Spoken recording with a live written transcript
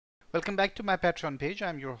Welcome back to my Patreon page.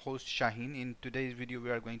 I'm your host Shaheen. In today's video we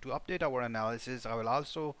are going to update our analysis. I will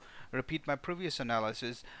also repeat my previous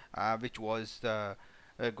analysis, which was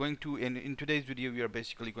going to in today's video we are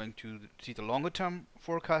basically going to see the longer term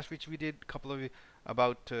forecast which we did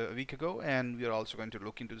about a week ago, and we are also going to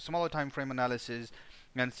look into the smaller time frame analysis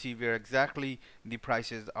and see where exactly the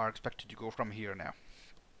prices are expected to go from here now.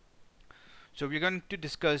 So we're going to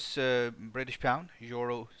discuss British pound,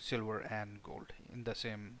 euro, silver and gold in the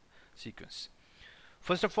same sequence.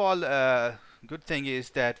 First of all, good thing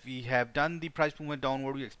is that we have done the price movement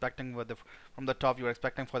downward. We're expecting from the top, you are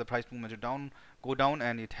expecting for the price movement to go down,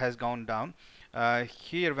 and it has gone down.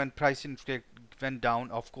 Here, when price went down,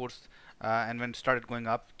 of course, and when it started going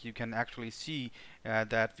up, you can actually see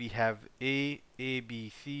that we have A,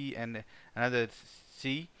 B, C, and another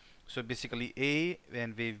C. So basically A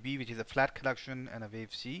and wave B, which is a flat conduction, and a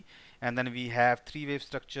wave C, and then we have three-wave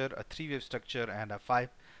structure, a three-wave structure, and a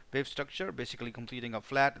five-wave structure, basically completing a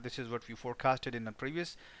flat. This is what we forecasted in the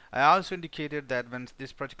previous. I also indicated that when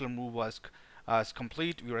this particular move was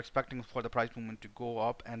complete, we were expecting for the price movement to go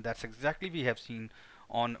up, and that's exactly we have seen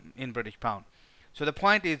in British pound. So the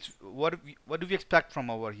point is, what do we expect from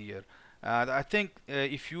over here? I think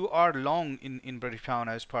if you are long in British pound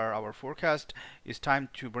as per our forecast, it's time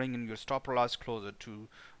to bring in your stop loss closer to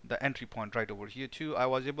the entry point right over here too. I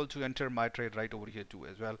was able to enter my trade right over here too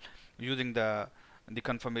as well, using the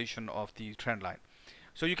confirmation of the trend line.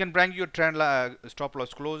 So you can bring your stop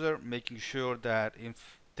loss closer, making sure that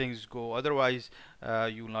if things go otherwise,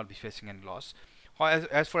 you will not be facing any loss.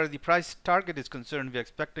 As far as the price target is concerned, we're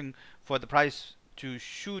expecting for the price to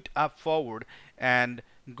shoot up forward and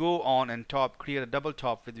go on and create a double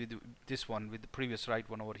top with this one, with the previous right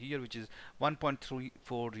one over here, which is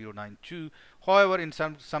 1.34092. However, in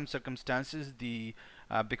some circumstances,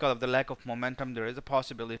 because of the lack of momentum, there is a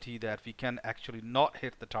possibility that we can actually not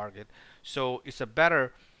hit the target. So it's a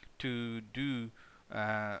better to do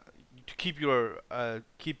to keep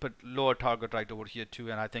a lower target right over here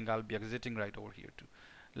too, and I think I'll be exiting right over here too.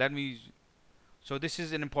 Let me So this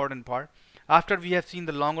is an important part. After we have seen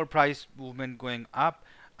the longer price movement going up,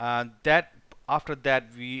 that after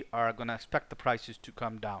that we are gonna expect the prices to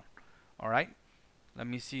come down. All right, let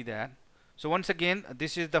me see that. So once again,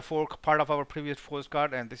 this is the part of our previous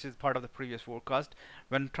forecast, and this is part of the previous forecast.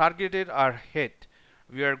 When targeted are hit,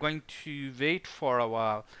 we are going to wait for a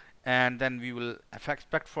while, and then we will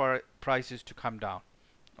expect for prices to come down.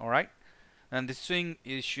 All right, and the swing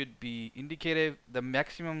should be indicative. The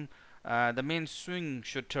main swing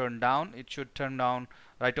should turn down. It should turn down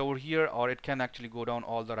right over here, or it can actually go down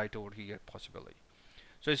all the right over here possibility.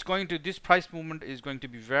 So this price movement is going to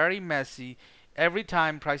be very messy. Every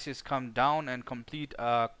time prices come down and complete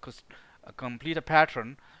a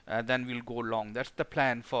pattern, then we'll go long. That's the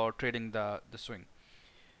plan for trading the swing.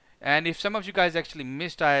 And if some of you guys actually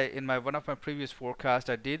missed, in one of my previous forecasts,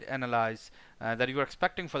 I did analyze that you were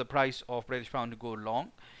expecting for the price of British pound to go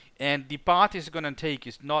long, and the path is going to take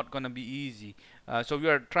is not going to be easy. So we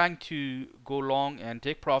are trying to go long and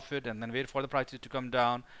take profit, and then wait for the prices to come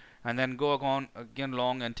down, and then go on again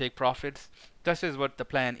long and take profits. This is what the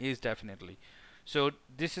plan is, definitely. So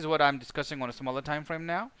this is what I'm discussing on a smaller time frame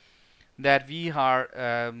now, that we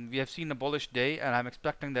have seen a bullish day, and I'm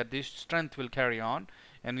expecting that this strength will carry on,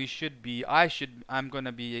 and I'm going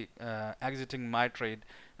to be exiting my trade.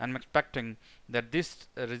 I'm expecting that this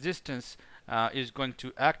resistance is going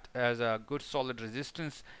to act as a good solid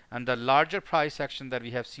resistance, and the larger price action that we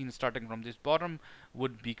have seen starting from this bottom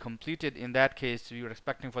would be completed. In that case, we were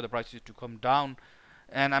expecting for the prices to come down,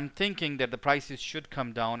 and I'm thinking that the prices should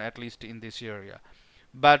come down at least in this area,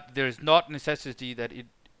 but there is not necessity that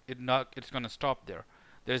it's going to stop there.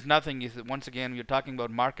 There's nothing. Once again, we're talking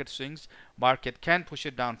about market swings. Market can push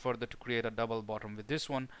it down further to create a double bottom with this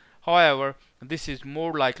one. However, this is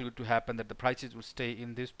more likely to happen that the prices will stay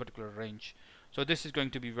in this particular range. So this is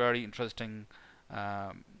going to be very interesting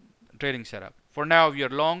trading setup. For now, we are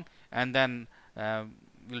long, and then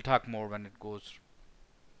we'll talk more when it goes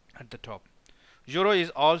at the top. Euro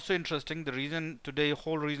is also interesting.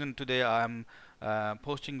 Whole reason today I'm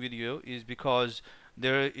posting video is because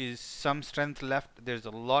there is some strength left. There's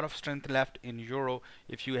a lot of strength left in euro.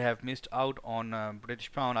 If you have missed out on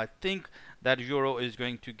British pound, I think that euro is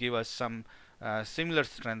going to give us some similar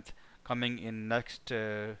strength coming in next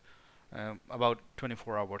about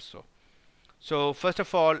 24 hours. So first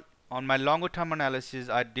of all, on my longer term analysis,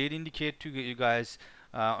 I did indicate to you guys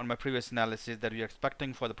on my previous analysis that we are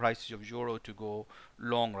expecting for the prices of euro to go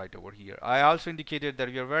long right over here. I also indicated that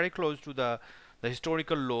we are very close to the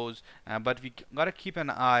historical lows, but we gotta keep an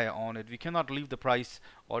eye on it. We cannot leave the price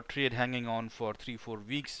or trade hanging on for 3-4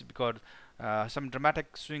 weeks, because some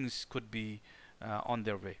dramatic swings could be on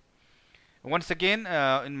their way. Once again,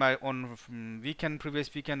 in my on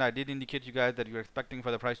previous weekend, I did indicate you guys that you're expecting for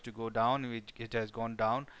the price to go down. It has gone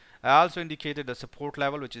down. I also indicated the support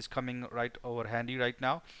level, which is coming right over handy right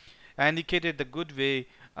now. I indicated the good way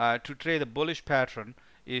to trade the bullish pattern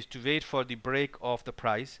is to wait for the break of the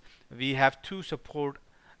price. We have two support.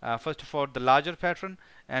 First of all, the larger pattern,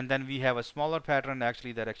 and then we have a smaller pattern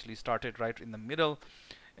actually that actually started right in the middle,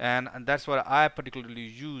 and that's what I particularly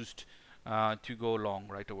used to go long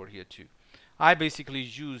right over here too. I basically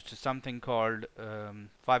used something called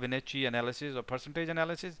Fibonacci analysis or percentage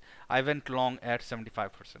analysis. I went long at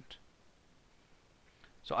 75%.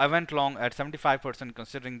 So I went long at 75%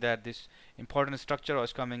 considering that this important structure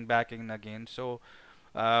was coming back in again. So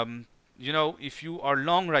um, you know, if you are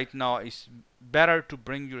long right now, it's better to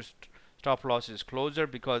bring your stop losses closer,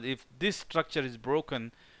 because if this structure is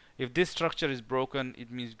broken,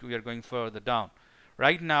 it means we are going further down.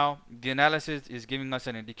 Right now, the analysis is giving us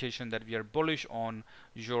an indication that we are bullish on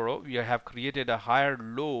euro. We have created a higher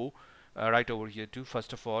low right over here too.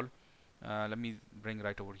 First of all, let me bring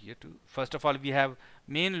right over here too. First of all, we have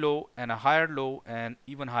main low and a higher low and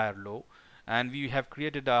even higher low, and we have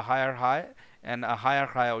created a higher high and a higher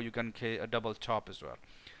high, or you can say a double top as well.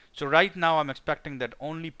 So right now I'm expecting that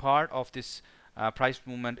only part of this price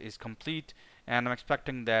movement is complete, and I'm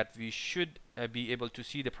expecting that we should be able to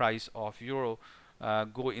see the price of euro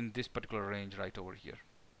go in this particular range right over here.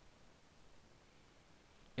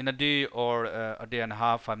 In a day or a day and a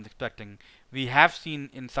half, I'm expecting. We have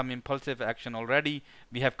seen in some impulsive action already.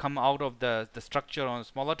 We have come out of the structure on a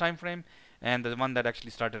smaller time frame, and the one that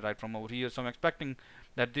actually started right from over here. So I'm expecting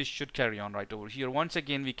that this should carry on right over here. Once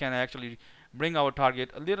again, we can actually bring our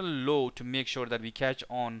target a little low to make sure that we catch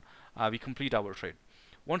on, we complete our trade.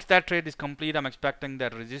 Once that trade is complete, I'm expecting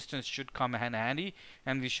that resistance should come in handy,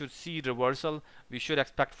 and we should see reversal. We should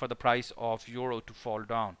expect for the price of euro to fall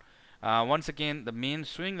down. Once again, the main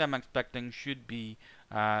swing I'm expecting should be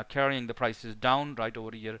carrying the prices down right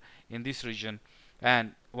over here in this region.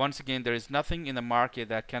 And once again, there is nothing in the market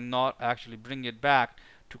that cannot actually bring it back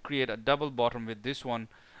to create a double bottom with this one,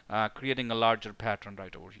 creating a larger pattern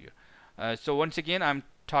right over here. So once again, I'm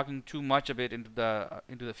talking too much a bit into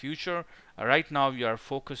the future. Right now, we are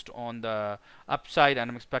focused on the upside, and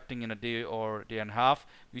I'm expecting in a day or day and a half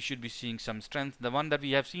we should be seeing some strength. The one that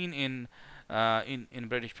we have seen in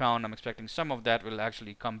British pound, I'm expecting some of that will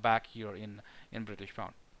actually come back here in British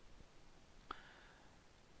pound.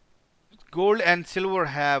 Gold and silver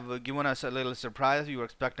have given us a little surprise. We were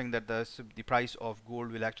expecting that the price of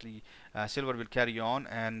gold will actually silver will carry on,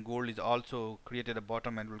 and gold is also created a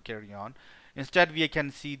bottom and will carry on. Instead, we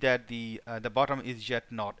can see that the bottom is yet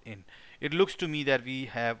not in. It looks to me that we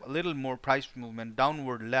have a little more price movement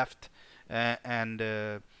downward left, and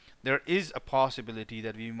there is a possibility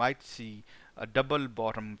that we might see a double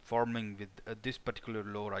bottom forming with this particular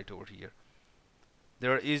low right over here.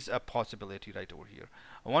 There is a possibility right over here.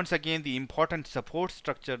 Once again, the important support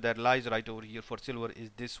structure that lies right over here for silver is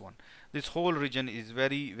this one. This whole region is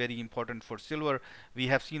very, very important for silver. We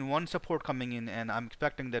have seen one support coming in, and I'm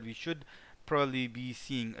expecting that we should probably be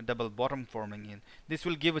seeing a double bottom forming in. This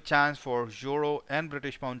will give a chance for euro and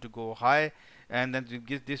British pound to go high, and then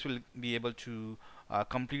this will be able to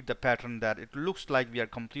complete the pattern that it looks like we are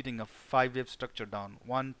completing a 5-wave structure down.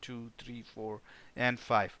 1, 2, 3, 4, and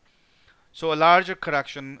 5. So a larger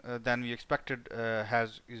correction than we expected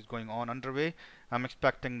is going on underway. I'm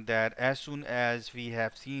expecting that as soon as we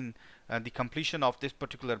have seen the completion of this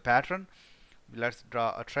particular pattern, let's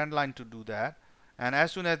draw a trend line to do that. And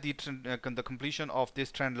as soon as the completion of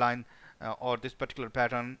this trend line or this particular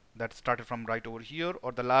pattern that started from right over here,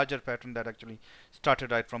 or the larger pattern that actually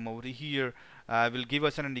started right from over here, will give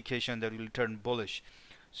us an indication that it will turn bullish.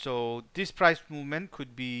 So this price movement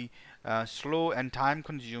could be slow and time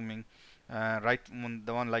consuming,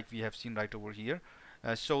 the one like we have seen right over here.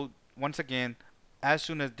 So once again, as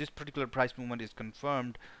soon as this particular price movement is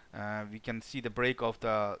confirmed, we can see the break of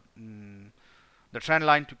the trend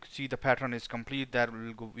line to see the pattern is complete. That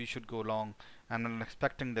will go, we should go long, and I'm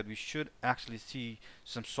expecting that we should actually see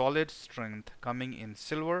some solid strength coming in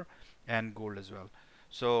silver and gold as well.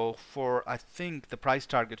 So for, I think the price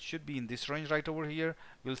target should be in this range right over here.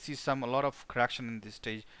 We'll see a lot of correction in this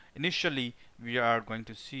stage. Initially, we are going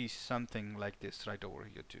to see something like this right over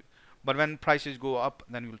here too. But when prices go up,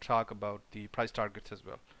 then we'll talk about the price targets as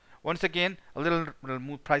well. Once again, a little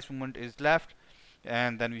price movement is left,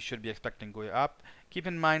 and then we should be expecting going up. Keep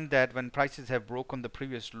in mind that when prices have broken the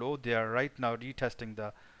previous low, they are right now retesting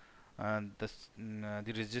the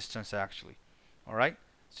resistance actually. All right.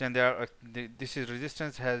 So and this is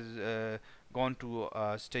resistance has gone to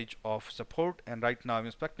a stage of support, and right now I'm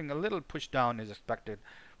expecting a little push down is expected,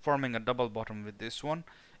 forming a double bottom with this one,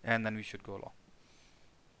 and then we should go long.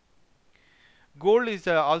 Gold is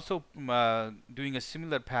also doing a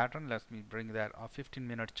similar pattern. Let me bring that a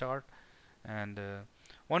 15-minute chart, and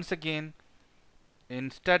once again,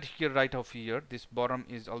 instead here, right off here, this bottom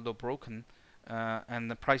is although broken, and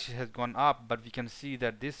the price has gone up, but we can see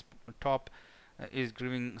that this top is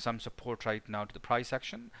giving some support right now to the price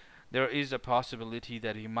action. There is a possibility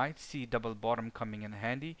that you might see double bottom coming in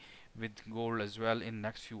handy with gold as well in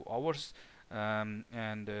next few hours, and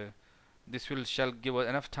this will shall give us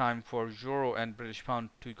enough time for euro and British pound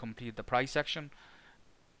to complete the price action,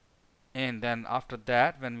 and then after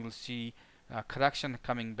that, when we'll see correction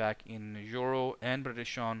coming back in euro and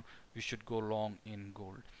British pound, we should go long in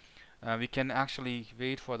gold. We can actually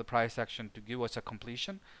wait for the price action to give us a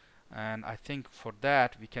completion, and I think for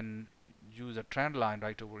that we can use a trend line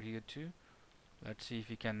right over here too. Let's see if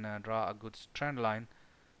we can draw a good trend line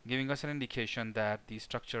giving us an indication that the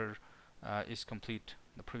structure is complete,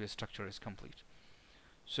 the previous structure is complete.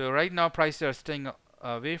 So right now prices are staying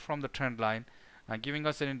away from the trend line, giving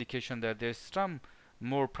us an indication that there's some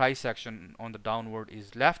more price action on the downward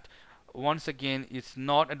is left. Once again, it's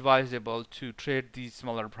not advisable to trade these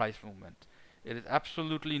smaller price movements. It is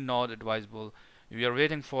absolutely not advisable. We are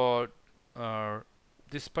waiting for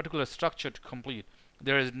this particular structure to complete.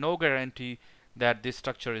 There is no guarantee that this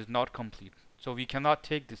structure is not complete, so we cannot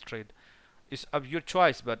take this trade. It's of your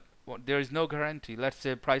choice, but there is no guarantee. Let's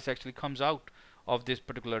say price actually comes out of this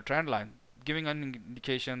particular trend line, giving an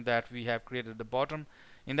indication that we have created the bottom.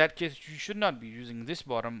 In that case, you should not be using this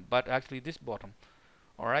bottom, but actually this bottom.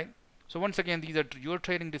 All right. So once again, these are your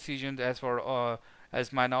trading decisions. As far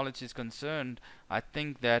as my knowledge is concerned, I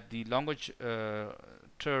think that the longer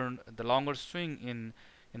turn, the longer swing in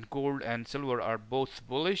gold and silver are both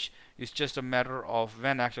bullish. It's just a matter of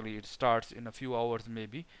when actually it starts, in a few hours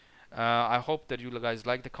maybe. I hope that you guys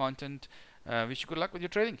like the content. Wish you good luck with your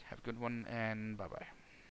trading. Have a good one, and bye bye.